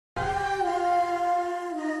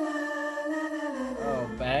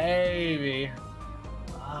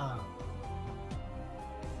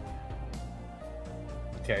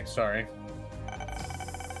okay, sorry.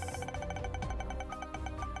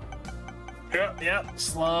 Yep.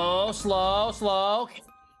 Slow, slow, slow.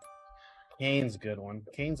 Kane's a good one.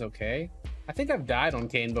 Kane's okay. I think I've died on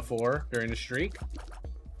Kane before during a streak.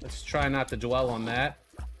 Let's try not to dwell on that.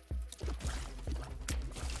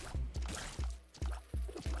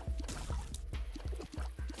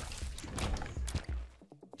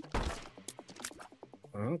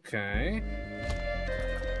 Okay.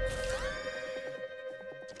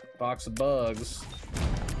 Box of bugs.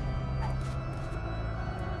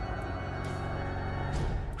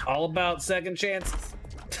 All about second chances.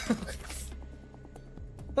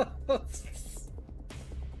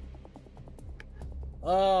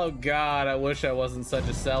 Oh God, I wish I wasn't such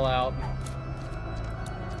a sellout.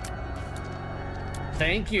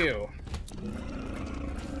 Thank you.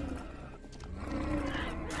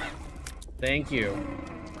 Thank you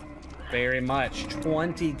very much.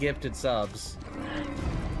 20 gifted subs.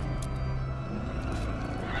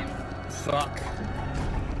 Fuck.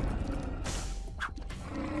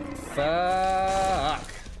 Fuck.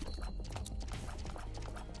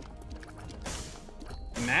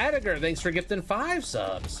 Madiger, thanks for gifting 5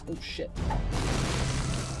 subs. Oh shit.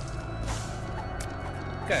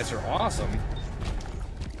 You guys are awesome.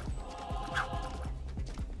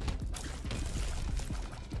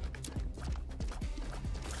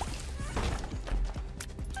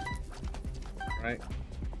 Right.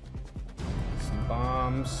 Some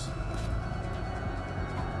bombs.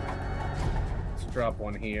 Let's drop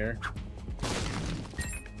one here.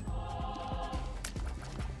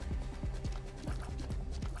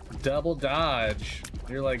 Double dodge.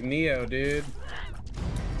 You're like Neo, dude.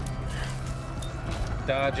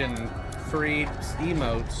 Dodging free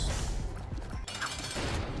emotes.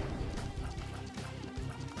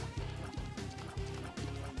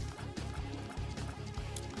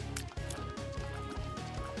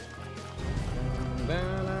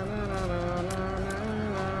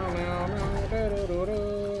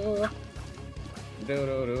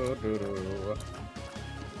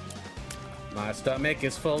 My stomach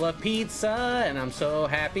is full of pizza, and I'm so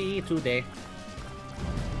happy today.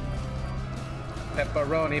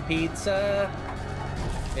 Pepperoni pizza.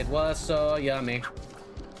 It was so yummy.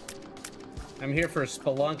 I'm here for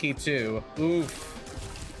Spelunky too. Oof.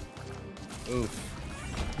 Oof.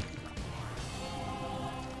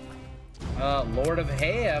 Lord of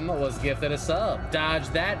Ham was gifted a sub. Dodge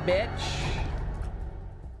that, bitch.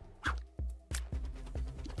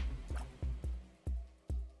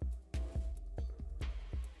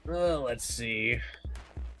 Let's see.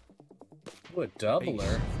 Ooh, a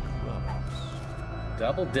doubler.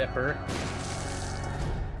 Double dipper.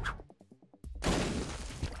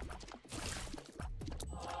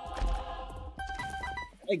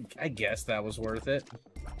 I guess that was worth it.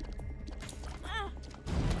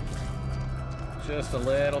 Just a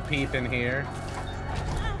little peep in here.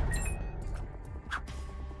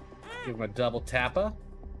 Give him a double tappa.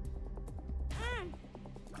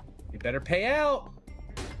 You better pay out.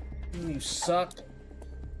 You suck.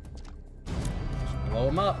 Just blow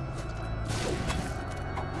him up.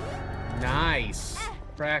 Nice.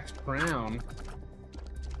 Cracked crown.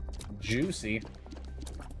 Juicy.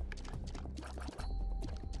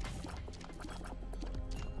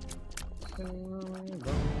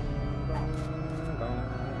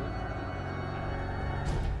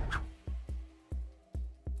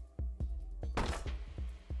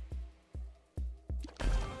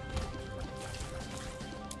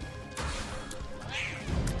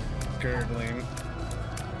 Gurgling.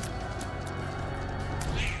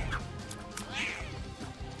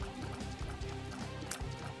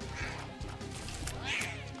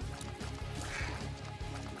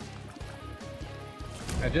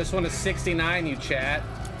 I just want to 69 you, chat.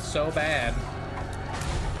 So bad.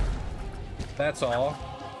 That's all.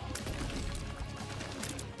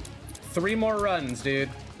 3 more runs, dude.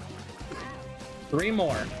 3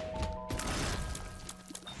 more.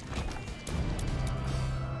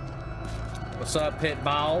 What's up, Pit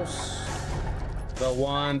Boss? The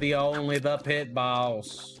one, the only, the Pit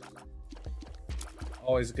Boss.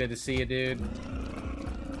 Always good to see you, dude.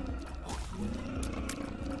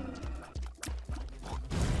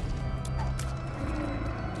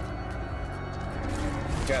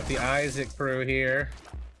 Got the Isaac crew here.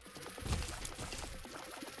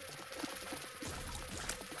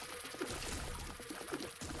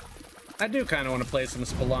 I do kind of want to play some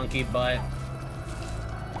Spelunky, but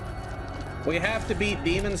we have to beat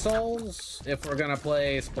Demon Souls if we're gonna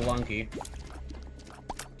play Spelunky.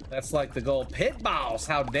 That's like the goal. Pit Boss,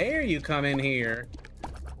 how dare you come in here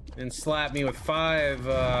and slap me with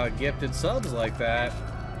 5 gifted subs like that?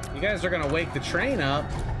 You guys are gonna wake the train up.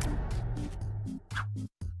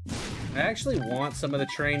 I actually want some of the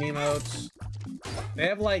train emotes. They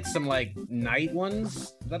have like some like night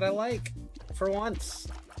ones that I like for once.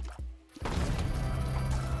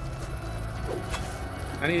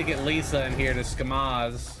 I need to get Lisa in here to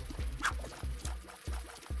skamaz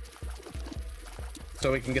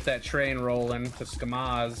so we can get that train rolling to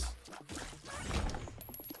skamaz.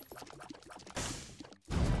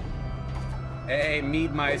 Hey,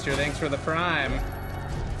 Meat Meister, thanks for the prime.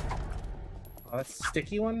 Oh, that's a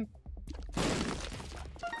sticky one?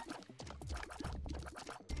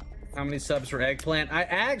 How many subs for eggplant? I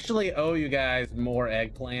actually owe you guys more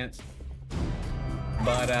eggplant.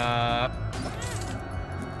 But, I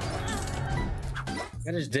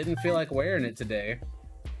just didn't feel like wearing it today.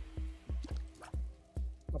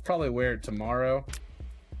 I'll probably wear it tomorrow.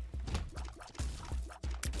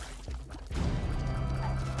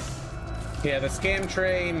 Yeah, the scam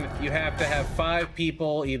train, you have to have 5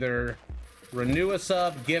 people either renew a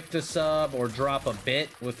sub, gift a sub, or drop a bit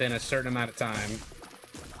within a certain amount of time.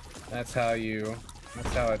 That's how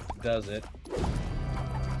it does it.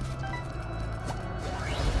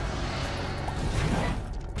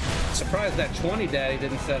 Surprised that 20 daddy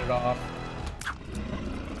didn't set it off.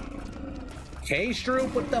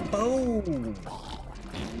 K-Stroop with the boom.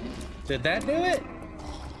 Did that do it?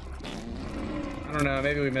 I don't know,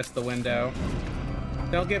 maybe we missed the window.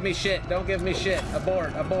 Don't give me shit, don't give me shit.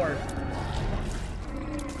 Abort, abort.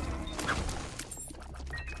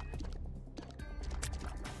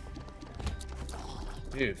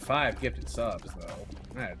 Dude, 5 gifted subs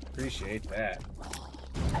though. I appreciate that.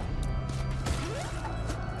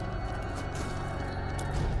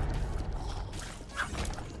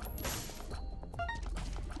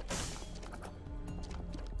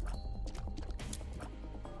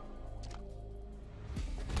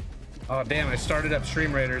 Oh damn, I started up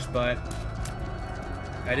Stream Raiders, but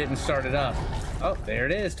I didn't start it up. Oh, there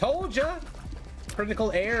it is. Told ya!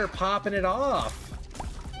 Critical error popping it off.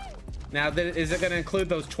 Now, is it going to include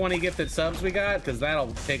those 20 gifted subs we got? Because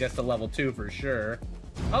that'll take us to level 2 for sure.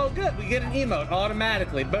 Oh, good. We get an emote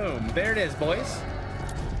automatically. Boom. There it is, boys.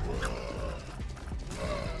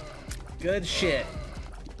 Good shit.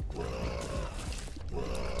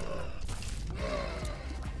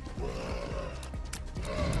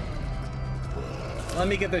 Let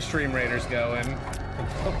me get the Stream Raiders going.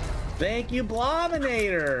 Thank you,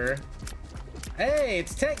 Blominator. Hey,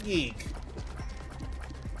 it's Tech Geek.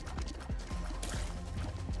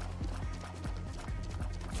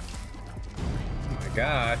 Oh my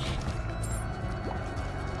gosh.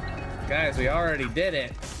 Guys, we already did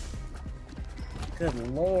it. Good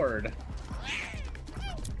lord.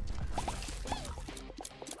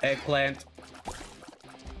 Eggplant.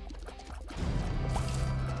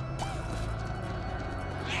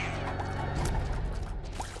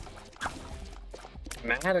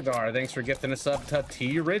 Matador, thanks for gifting a sub to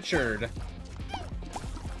T. Richard.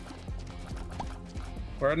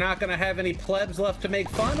 We're not gonna have any plebs left to make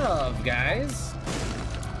fun of, guys.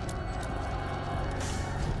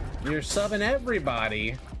 You're subbing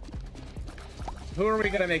everybody. Who are we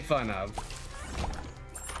gonna make fun of?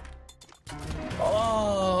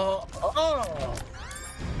 Oh,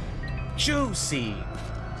 juicy.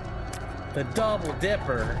 The double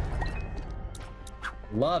dipper.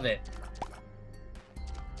 Love it.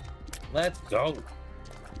 Let's go.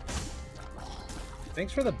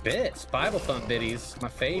 Thanks for the bits. Bible Thump biddies, my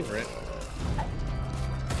favorite.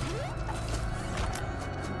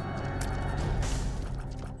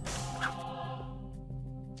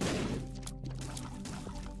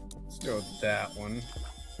 Let's go with that one.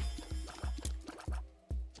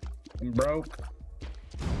 I'm broke.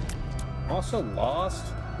 Also lost.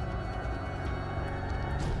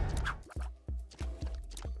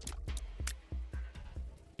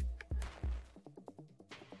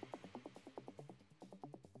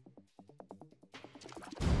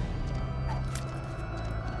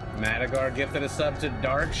 Madagar gifted a sub to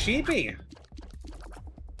Dark Sheepy.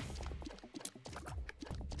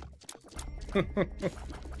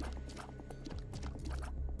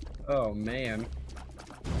 Oh man.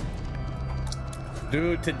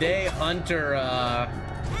 Dude, today Hunter,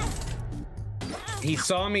 he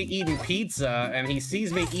saw me eating pizza and he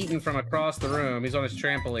sees me eating from across the room. He's on his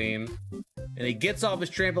trampoline and he gets off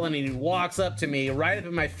his trampoline and he walks up to me right up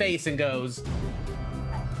in my face and goes,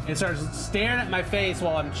 and starts staring at my face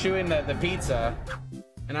while I'm chewing the pizza.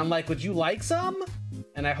 And I'm like, would you like some?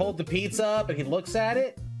 And I hold the pizza up and he looks at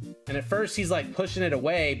it. And at first he's like pushing it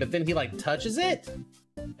away, but then he like touches it.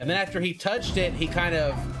 And then after he touched it, he kind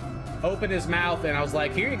of opened his mouth and I was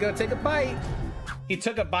like, here you go, take a bite. He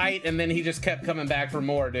took a bite and then he just kept coming back for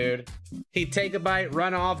more, dude. He'd take a bite,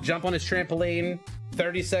 run off, jump on his trampoline.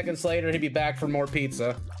 30 seconds later, he'd be back for more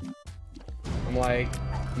pizza. I'm like,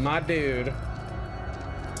 my dude.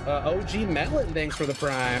 OG Melon, thanks for the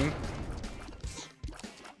prime.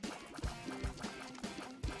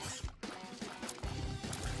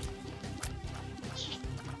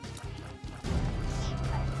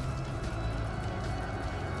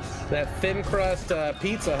 That thin crust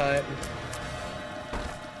Pizza Hut.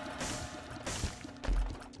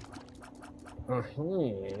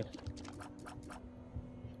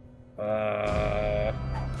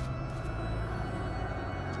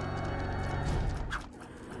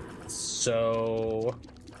 So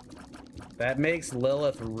that makes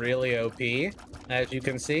Lilith really OP, as you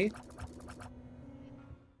can see.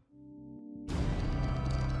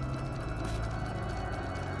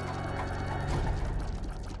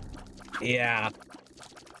 Yeah.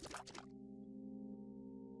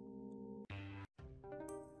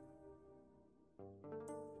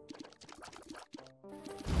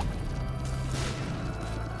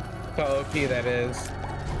 How OP that is.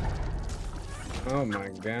 Oh my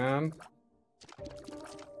god.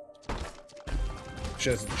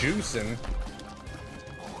 Just juicing.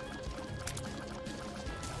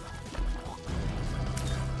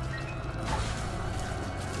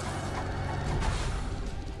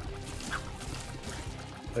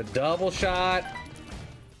 The double shot.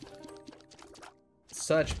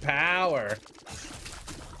 Such power.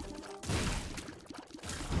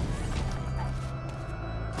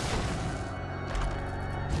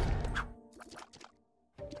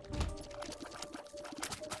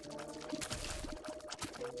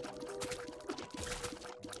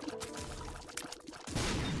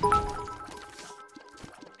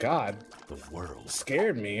 God, the world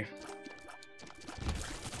scared me.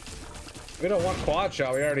 We don't want quad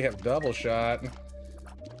shot, we already have double shot.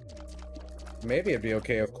 Maybe it'd be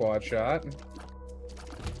okay with quad shot.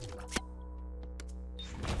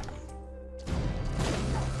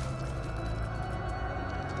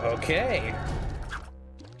 Okay.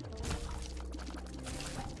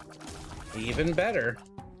 Even better.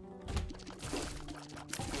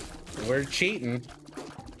 We're cheating.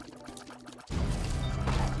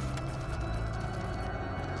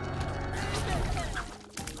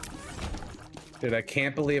 Dude, I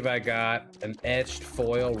can't believe I got an etched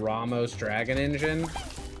foil Ramos Dragon Engine.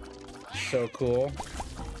 So cool.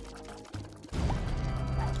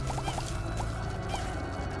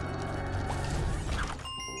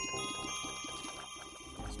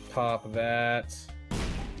 Let's pop that.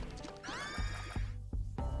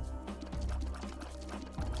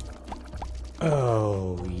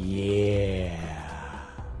 Oh, yeah.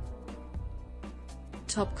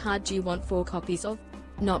 Top card, do you want 4 copies of?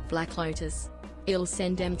 Not Black Lotus. I'll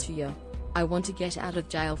send them to you. I want to get out of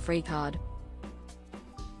jail free card.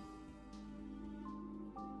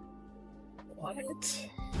 What?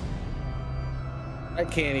 I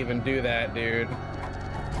can't even do that, dude.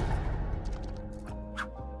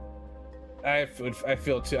 I would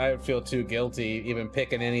feel too guilty even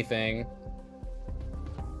picking anything.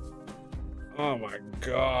 Oh my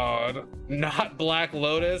god. Not Black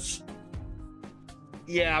Lotus?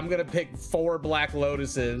 Yeah, I'm gonna pick 4 Black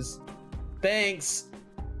Lotuses. Thanks.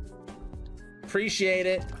 Appreciate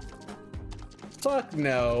it. Fuck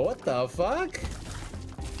no. What the fuck?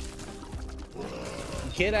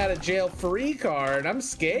 Get out of jail free card. I'm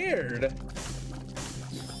scared.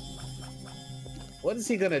 What is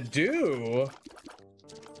he gonna do?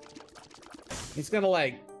 He's gonna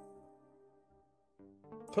like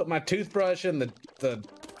put my toothbrush in the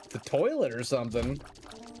toilet or something.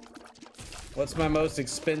 What's my most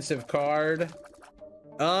expensive card?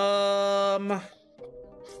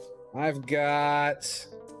 I've got,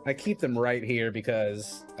 I keep them right here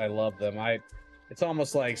because I love them. It's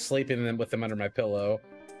almost like sleeping with them under my pillow.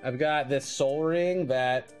 I've got this soul ring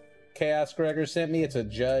that Chaos Gregor sent me. It's a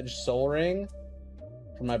Judge soul ring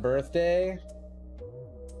for my birthday.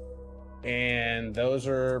 And those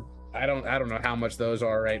are, I don't know how much those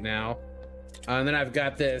are right now. And then I've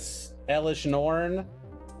got this Elish Norn.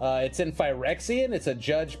 It's in Phyrexian. It's a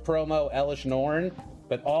Judge promo Elish Norn.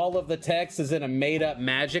 But all of the text is in a made-up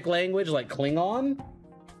magic language, like Klingon.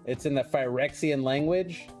 It's in the Phyrexian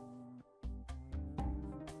language.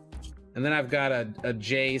 And then I've got a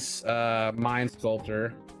Jace Mind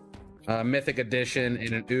Sculptor, Mythic Edition,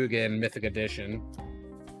 and an Ugin Mythic Edition,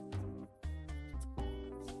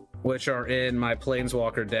 which are in my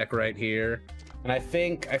Planeswalker deck right here. And I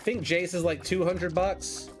think Jace is like 200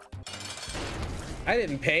 bucks. I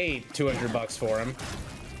didn't pay 200 bucks for him.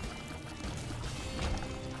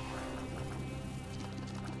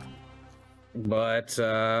 But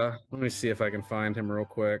let me see if I can find him real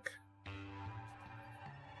quick.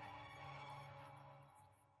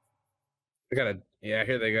 I got a, yeah,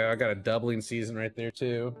 here they go. I got a doubling season right there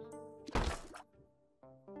too.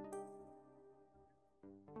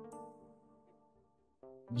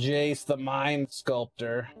 Jace the Mind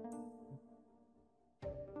Sculptor.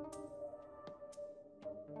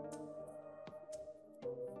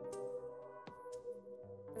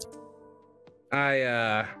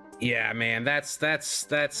 Yeah, man, that's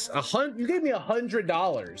you gave me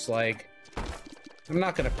 $100. Like, I'm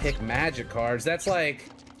not gonna pick magic cards. That's like,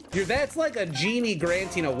 that's like a genie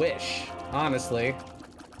granting a wish, honestly.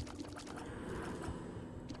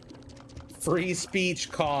 Free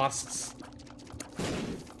speech costs.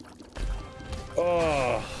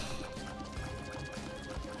 Oh.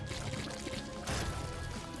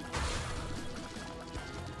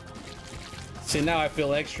 See, now I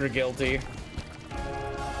feel extra guilty.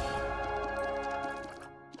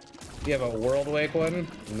 You have a World Wake one?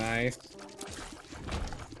 Nice.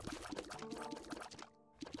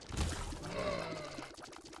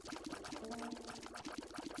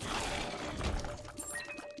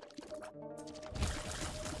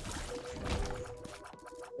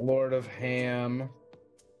 Lord of Ham.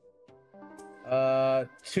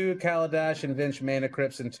 2 Kaladesh Invention Mana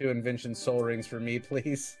Crypts and 2 Invention Soul Rings for me,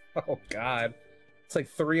 please. Oh god. It's like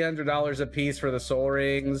 $300 a piece for the Soul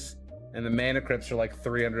Rings, and the Mana Crypts are like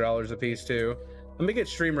 $300 a piece too. Let me get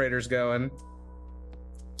Stream Raiders going.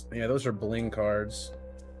 Yeah, those are bling cards.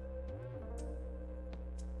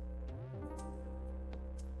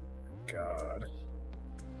 God.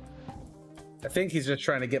 I think he's just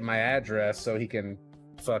trying to get my address so he can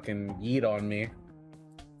fucking yeet on me.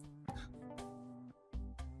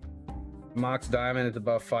 Mox Diamond is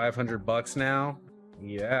about 500 bucks now.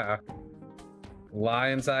 Yeah.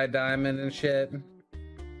 Lion's Eye Diamond and shit.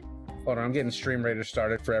 Hold on, I'm getting Stream Raiders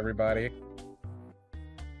started for everybody.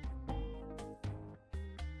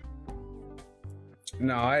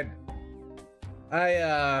 No,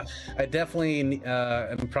 I definitely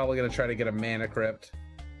am probably gonna try to get a Mana Crypt.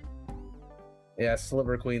 Yeah,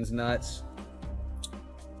 Sliver Queen's nuts.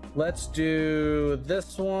 Let's do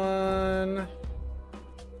this one.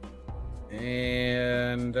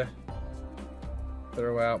 And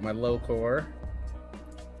throw out my low core.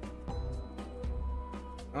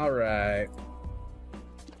 All right.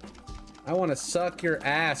 I want to suck your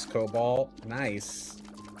ass, Cobalt. Nice.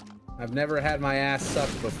 I've never had my ass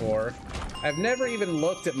sucked before. I've never even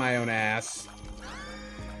looked at my own ass.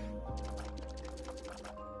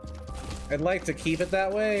 I'd like to keep it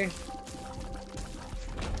that way.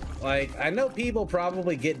 Like, I know people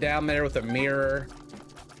probably get down there with a mirror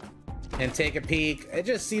and take a peek. It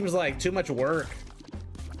just seems like too much work.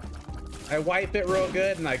 I wipe it real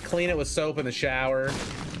good and I clean it with soap in the shower.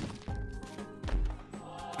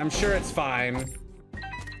 I'm sure it's fine.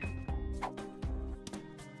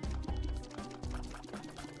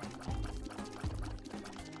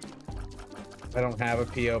 I don't have a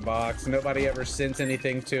P.O. box. Nobody ever sent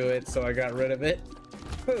anything to it, so I got rid of it.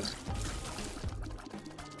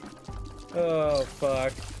 Oh,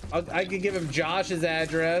 fuck. I could give him Josh's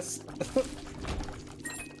address.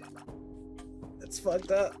 That's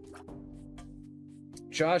fucked up.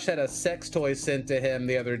 Josh had a sex toy sent to him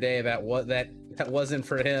the other day that wasn't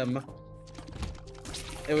for him.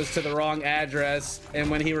 It was to the wrong address, and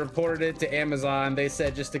when he reported it to Amazon, they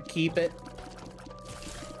said just to keep it.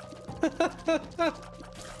 It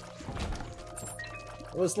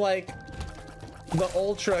was like the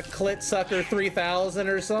Ultra Clit Sucker 3000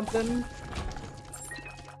 or something.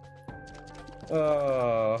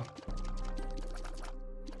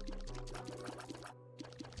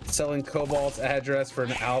 Selling Cobalt's address for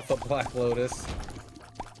an Alpha Black Lotus.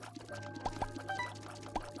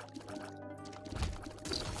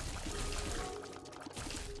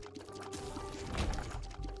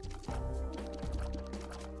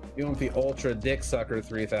 You want the Ultra Dick Sucker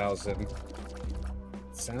 3000.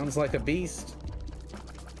 Sounds like a beast.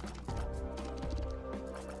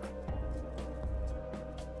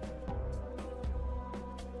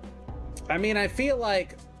 I mean, I feel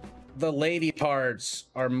like the lady parts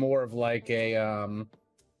are more of like a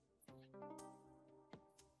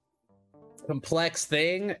complex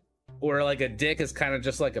thing, where like a dick is kind of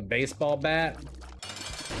just like a baseball bat.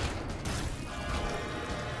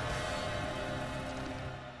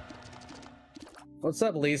 What's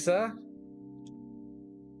up, Lisa?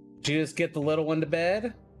 Did you just get the little one to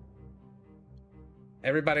bed?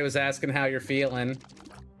 Everybody was asking how you're feeling.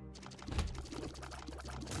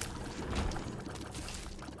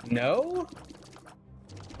 No?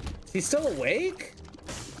 Is he still awake?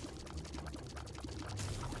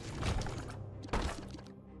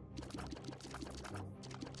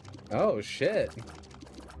 Oh, shit.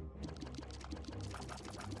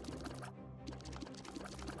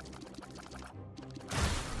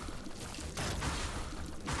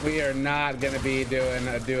 We are not going to be doing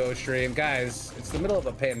a duo stream. Guys, it's the middle of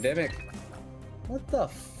a pandemic. What the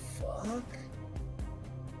fuck?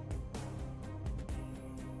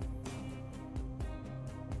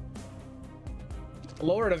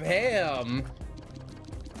 Lord of Ham.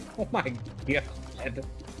 Oh my god.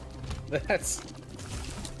 That's...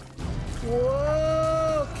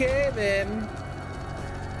 Whoa, okay then.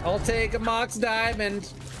 I'll take a Mox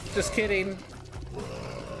Diamond. Just kidding.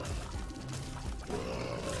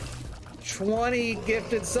 20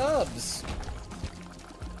 gifted subs.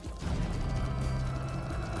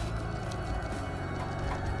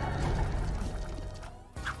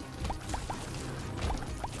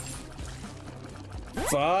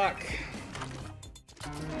 Fuck.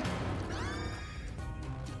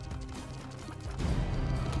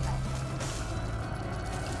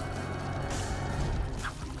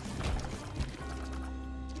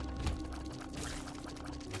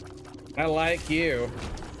 I like you.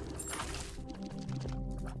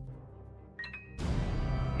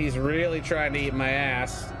 He's really trying to eat my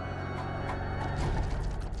ass.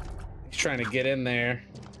 He's trying to get in there.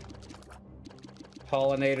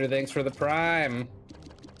 Pollinator, thanks for the prime.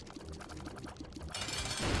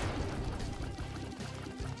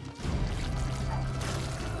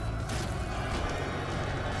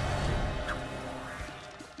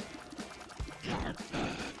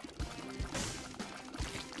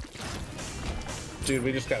 Dude,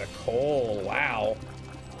 we just got a coal. Wow.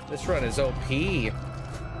 This run is OP.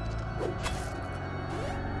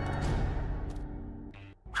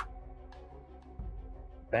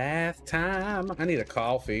 Bath time. I need a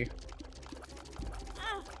coffee.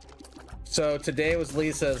 So today was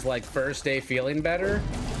Lisa's like first day feeling better.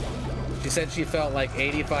 She said she felt like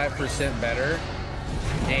 85% better.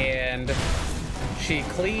 And she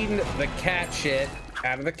cleaned the cat shit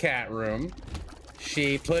out of the cat room.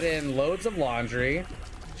 She put in loads of laundry.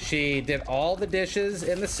 She did all the dishes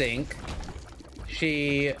in the sink.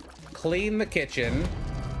 She cleaned the kitchen.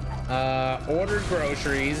 Ordered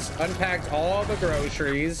groceries, unpacked all the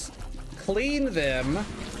groceries, cleaned them,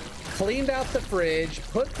 cleaned out the fridge,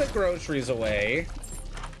 put the groceries away.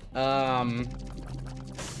 I'm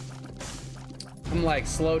like,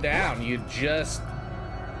 slow down. You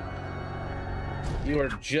are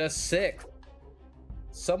just sick.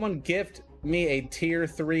 Someone gift me a tier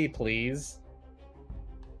 3, please.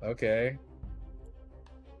 Okay.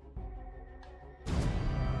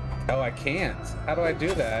 Oh, I can't. How do I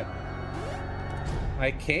do that? I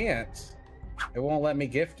can't. It won't let me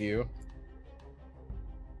gift you.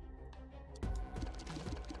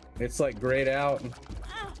 It's like grayed out.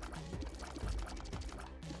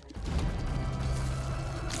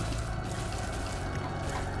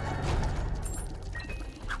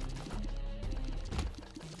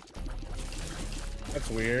 That's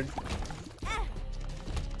weird.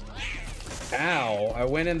 Ow, I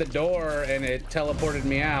went in the door and it teleported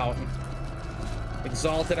me out.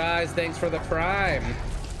 Exalted Eyes, thanks for the prime.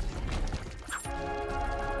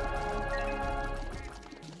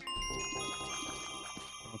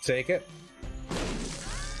 I'll take it.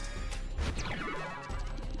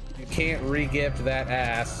 You can't re-gift that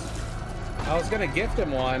ass. I was gonna gift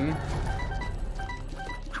him one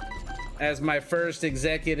as my first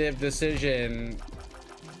executive decision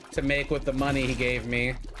to make with the money he gave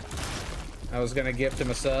me. I was gonna gift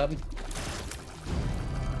him a sub.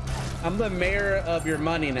 I'm the mayor of your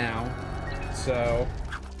money now, so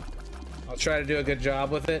I'll try to do a good job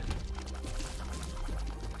with it.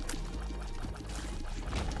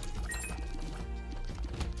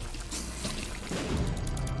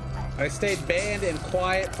 I stayed banned and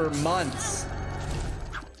quiet for months.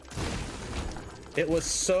 It was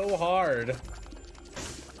so hard.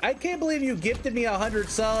 I can't believe you gifted me 100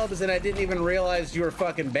 subs and I didn't even realize you were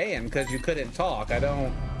fucking banned because you couldn't talk. I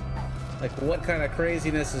don't... Like, what kind of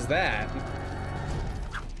craziness is that?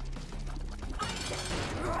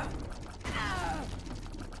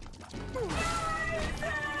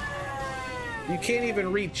 You can't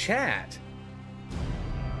even read chat.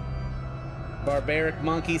 Barbaric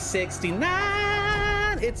Monkey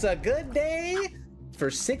 69! It's a good day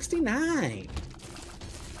for 69.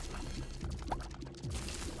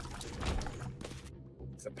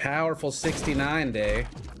 It's a powerful 69 day.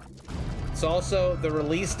 It's also the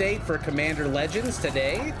release date for Commander Legends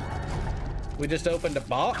today. We just opened a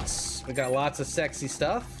box. We got lots of sexy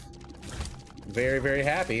stuff. Very, very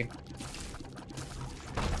happy.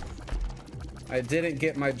 I didn't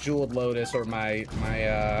get my Jeweled Lotus or my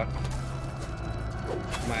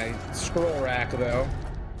scroll rack though.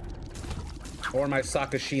 or my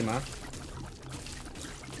Sakashima.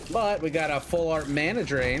 But we got a full art mana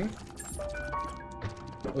drain,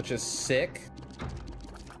 which is sick.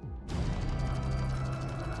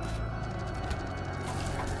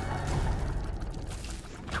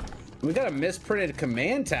 We got a misprinted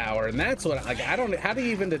command tower, and that's what, like, I don't, how do you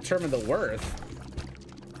even determine the worth?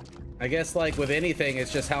 I guess, like, with anything,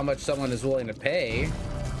 it's just how much someone is willing to pay.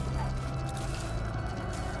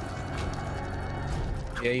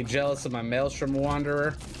 Yeah, you jealous of my Maelstrom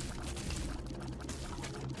Wanderer?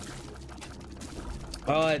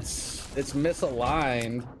 Oh, it's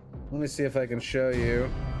misaligned. Let me see if I can show you.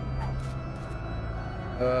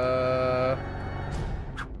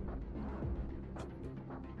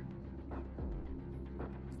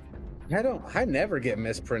 I never get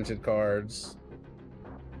misprinted cards.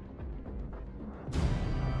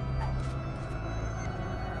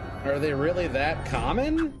 Are they really that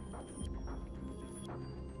common?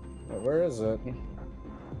 Where is it?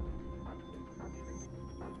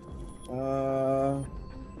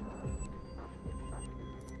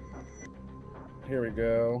 Here we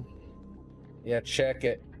go. Yeah, check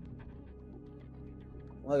it.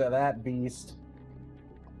 Look at that beast.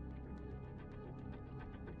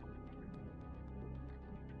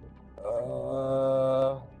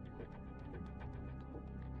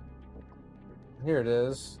 Here it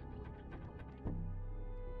is.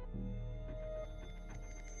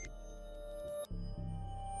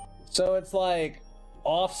 So it's like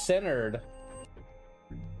off-centered,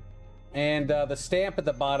 and the stamp at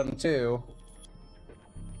the bottom too.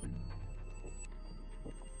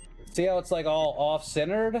 See how it's like all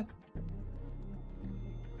off-centered?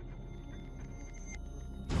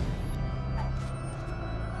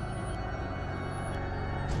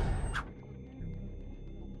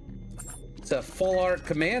 It's a full art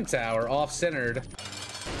command tower, off-centered,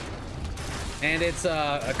 and it's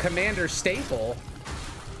a commander staple.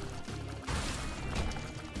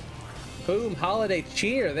 Boom, holiday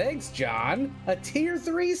cheer. Thanks, John. A tier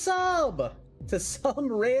 3 sub to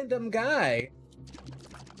some random guy.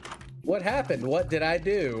 What happened? What did I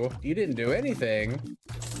do? You didn't do anything.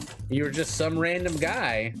 You were just some random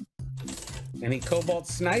guy. And he cobalt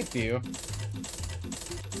sniped you.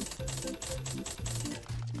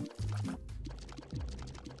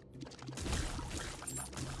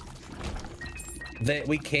 That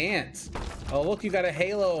we can't. Oh, look, you got a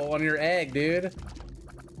halo on your egg, dude.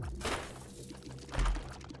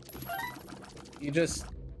 You just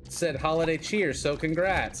said holiday cheer, so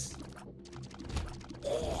congrats.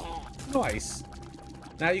 Nice.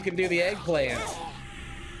 Now you can do the eggplant.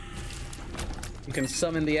 You can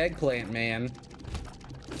summon the eggplant, man.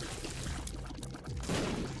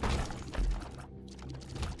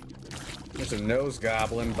 There's a nose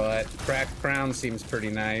goblin, but cracked crown seems pretty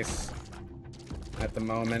nice at the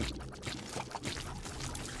moment.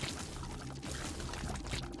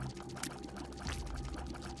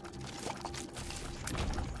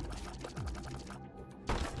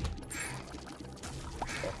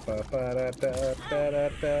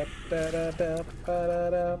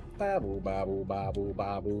 Babu, babu, babu,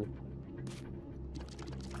 babu.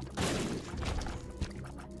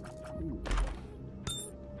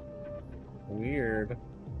 Weird.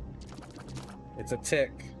 It's a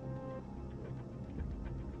tick.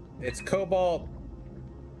 It's Cobalt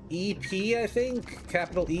EP, I think.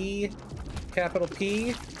 Capital E, capital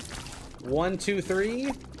P. 1, 2,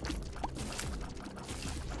 3.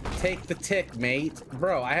 Take the tick, mate.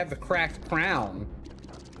 Bro, I have the cracked crown.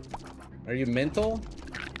 Are you mental?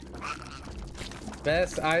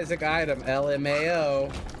 Best Isaac item,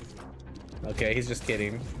 LMAO. Okay, he's just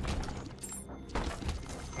kidding.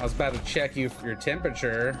 I was about to check you for your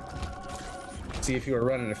temperature. See if you were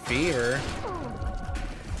running a fever.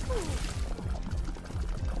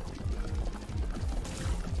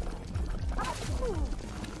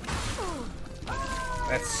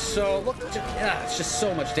 That's so, look, yeah, it's just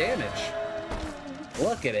so much damage.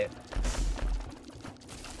 Look at it.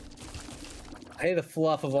 Hey, the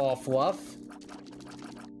fluff of all fluff.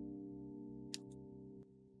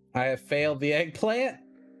 I have failed the eggplant.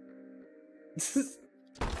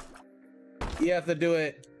 You have to do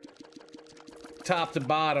it top to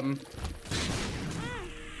bottom.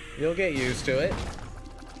 You'll get used to it.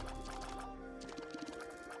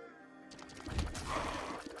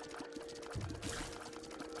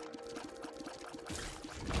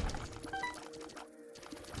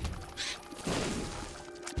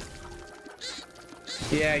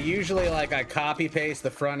 Yeah, usually like I copy paste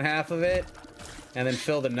the front half of it and then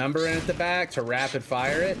fill the number in at the back to rapid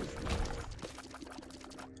fire it.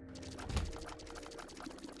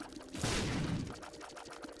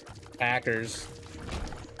 Hackers.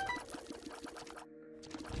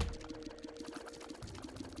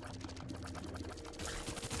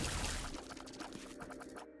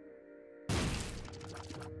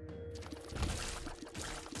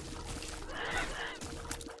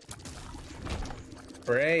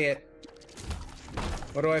 Spray it.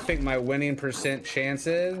 What do I think my winning percent chance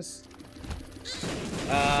is?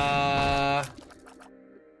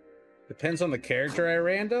 Depends on the character I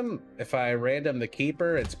random. If I random the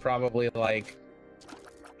keeper, it's probably like...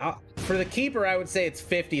 for the keeper, I would say it's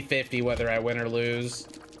 50-50 whether I win or lose.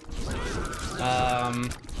 I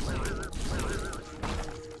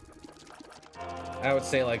would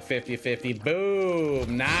say like 50-50.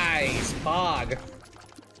 Boom! Nice! Pog!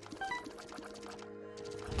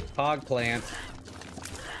 Pog plant.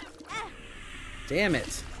 Damn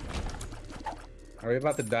it. Are we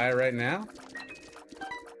about to die right now?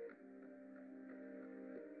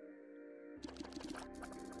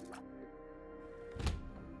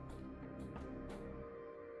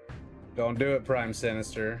 Don't do it, Prime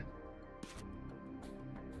Sinister.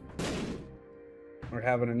 We're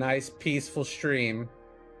having a nice, peaceful stream.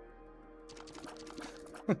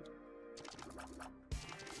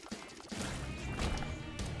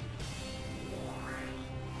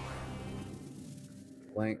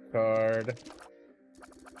 Blank card.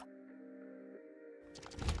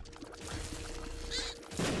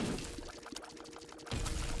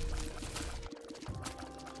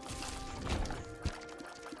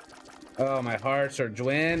 Oh, my hearts are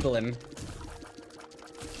dwindling.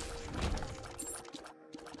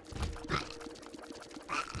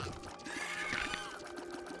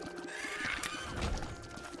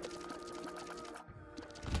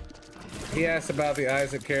 He asked about the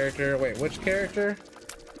Isaac character. Wait, which character?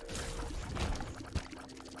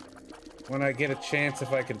 When I get a chance,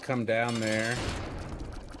 if I could come down there.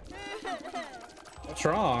 What's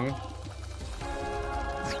wrong?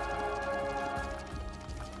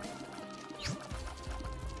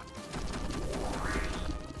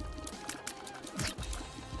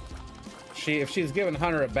 If she's giving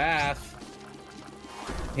Hunter a bath,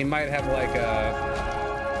 he might have like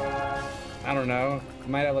a, I don't know,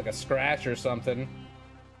 he might have like a scratch or something.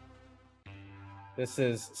 This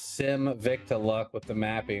is Sim Victa luck with the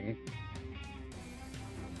mapping.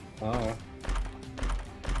 Oh.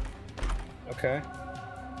 Okay.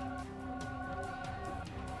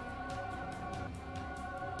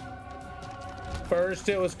 First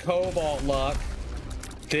it was Cobalt luck,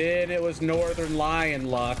 then it was Northern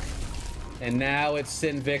Lion luck, and now it's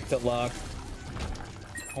Sinvicta luck.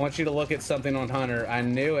 I want you to look at something on Hunter. I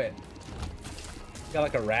knew it. Got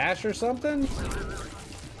like a rash or something?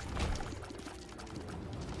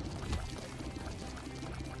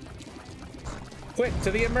 Quick,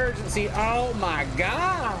 to the emergency. Oh my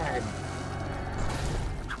god!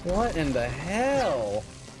 What in the hell?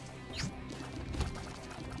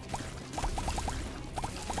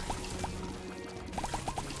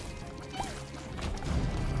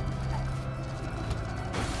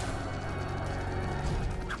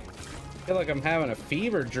 I feel like I'm having a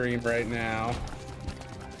fever dream right now.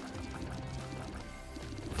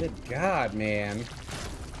 Good God, man.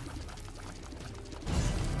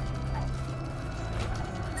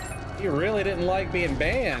 You really didn't like being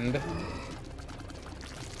banned.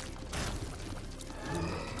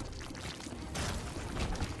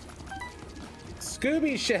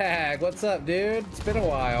 Scooby Shag, what's up, dude? It's been a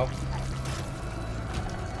while.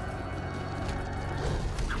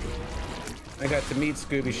 I got to meet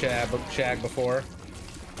Scooby Shag before.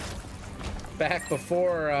 Back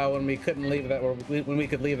before when we couldn't leave that, or when we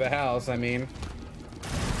could leave the house, I mean.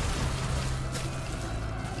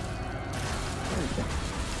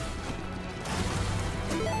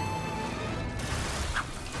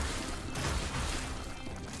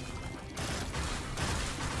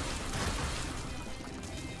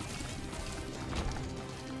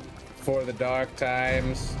 For the dark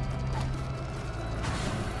times.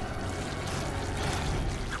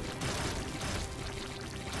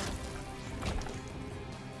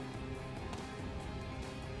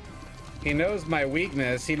 He knows my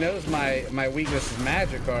weakness. He knows my weakness is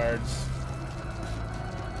magic cards.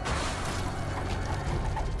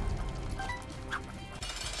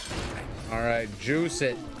 All right, juice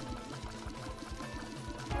it.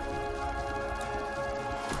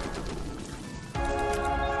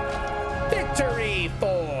 Victory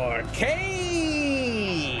for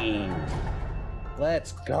Kane!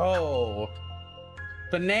 Let's go.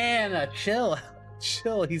 Banana, chill.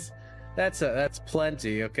 Chill. That's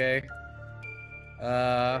plenty, okay?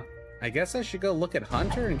 I guess I should go look at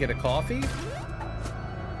Hunter and get a coffee.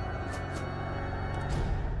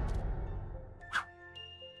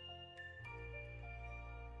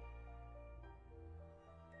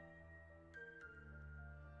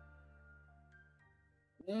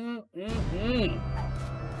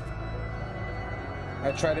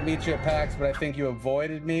 I tried to meet you at PAX, but I think you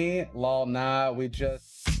avoided me. Lol, nah, we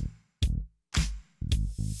just...